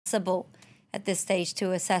possible at this stage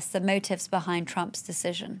to assess the motives behind Trump's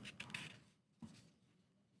decision?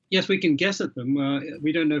 Yes, we can guess at them.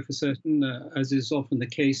 We don't know for certain, as is often the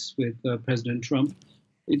case with President Trump.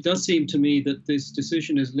 It does seem to me that this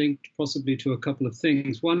decision is linked possibly to a couple of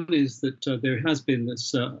things. One is that there has been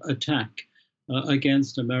this attack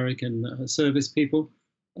against American service people,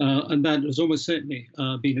 and that has almost certainly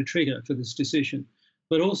been a trigger for this decision.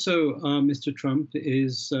 But also, Mr. Trump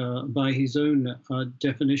is, by his own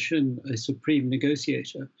definition, a supreme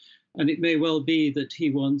negotiator. And it may well be that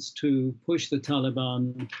he wants to push the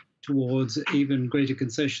Taliban towards even greater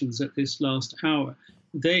concessions at this last hour.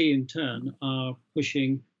 They, in turn, are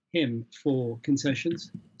pushing him for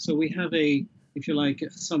concessions. So we have if you like,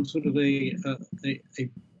 some sort of a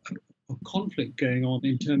conflict going on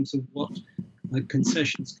in terms of what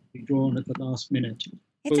concessions can be drawn at the last minute.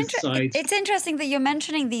 It's interesting that you're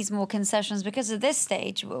mentioning these more concessions, because at this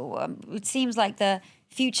stage, it seems like the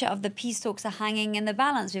future of the peace talks are hanging in the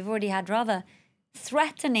balance. We've already had rather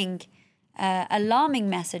threatening, alarming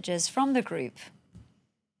messages from the group.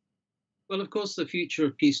 Well, of course, the future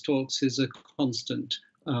of peace talks is a constant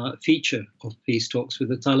feature of peace talks with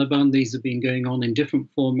the Taliban. These have been going on in different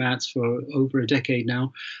formats for over a decade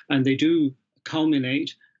now, and they do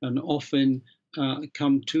culminate and often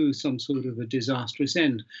come to some sort of a disastrous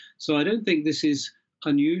end. So I don't think this is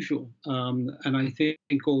unusual, and I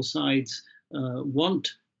think all sides want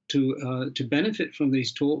to benefit from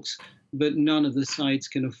these talks, but none of the sides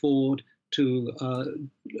can afford to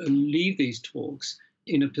leave these talks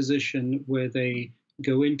in a position where they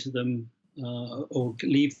go into them or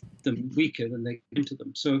leave them weaker than they go into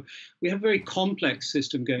them. So we have a very complex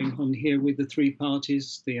system going on here with the three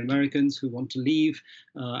parties: the Americans, who want to leave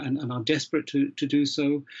and are desperate to do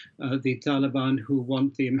so, the Taliban, who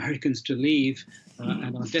want the Americans to leave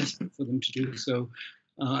and are desperate for them to do so,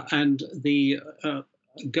 and the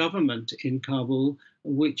government in Kabul,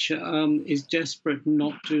 which is desperate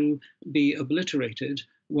not to be obliterated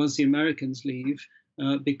once the Americans leave,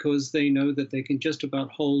 because they know that they can just about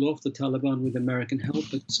hold off the Taliban with American help,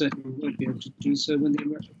 but certainly won't be able to do so when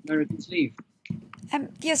the Americans leave.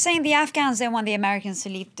 You're saying the Afghans don't want the Americans to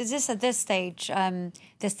leave. Does this, at this stage,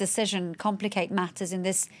 this decision complicate matters in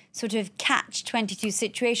this sort of catch-22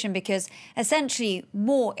 situation? Because essentially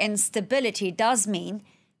more instability does mean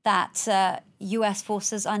that US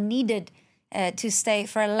forces are needed to stay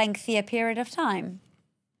for a lengthier period of time.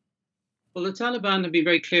 Well, the Taliban have been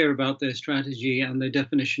very clear about their strategy and their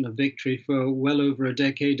definition of victory for well over a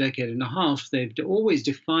decade, decade and a half. They've always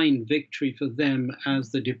defined victory for them as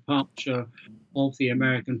the departure of the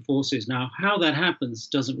American forces. Now, how that happens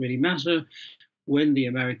doesn't really matter. When the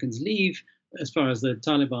Americans leave, as far as the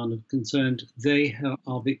Taliban are concerned, they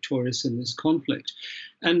are victorious in this conflict.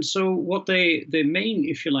 And so what their main,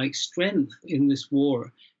 if you like, strength in this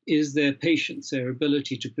war is their patience, their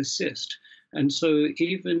ability to persist. And so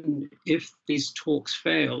even if these talks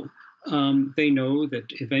fail, they know that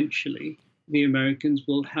eventually the Americans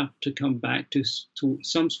will have to come back to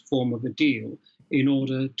some form of a deal in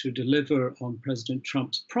order to deliver on President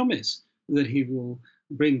Trump's promise that he will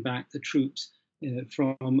bring back the troops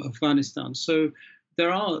from Afghanistan. So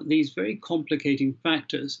there are these very complicating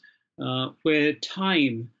factors where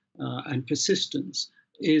time and persistence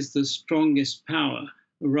is the strongest power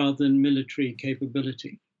rather than military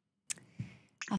capability.